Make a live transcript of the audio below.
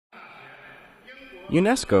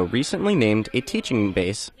UNESCO recently named a teaching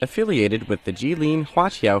base affiliated with the Jilin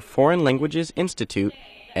Foreign Languages Institute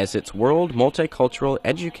as its World Multicultural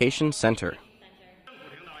Education Center.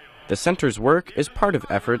 The center's work is part of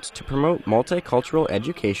efforts to promote multicultural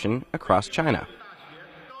education across China.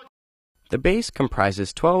 The base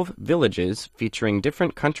comprises 12 villages featuring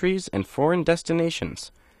different countries and foreign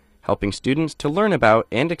destinations, helping students to learn about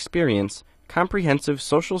and experience comprehensive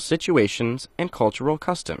social situations and cultural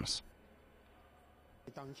customs.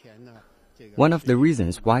 One of the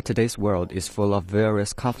reasons why today's world is full of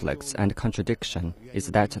various conflicts and contradiction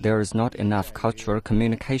is that there is not enough cultural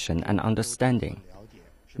communication and understanding.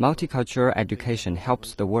 Multicultural education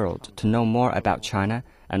helps the world to know more about China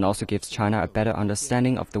and also gives China a better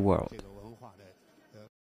understanding of the world.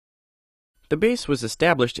 The base was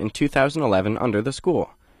established in 2011 under the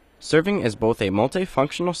school, serving as both a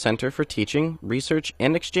multifunctional center for teaching, research,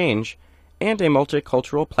 and exchange, and a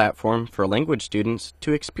multicultural platform for language students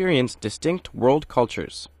to experience distinct world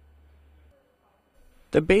cultures.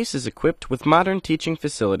 The base is equipped with modern teaching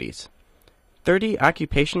facilities, 30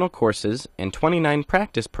 occupational courses and 29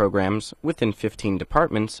 practice programs within 15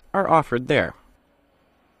 departments are offered there.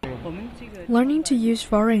 Learning to use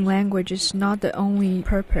foreign language is not the only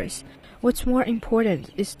purpose. What's more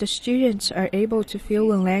important is the students are able to feel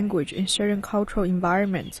the language in certain cultural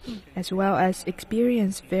environments, as well as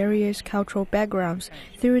experience various cultural backgrounds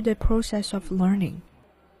through the process of learning.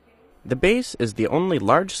 The base is the only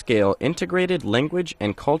large-scale integrated language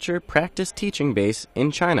and culture practice teaching base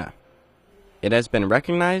in China. It has been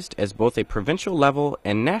recognized as both a provincial level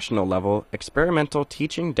and national level experimental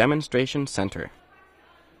teaching demonstration center.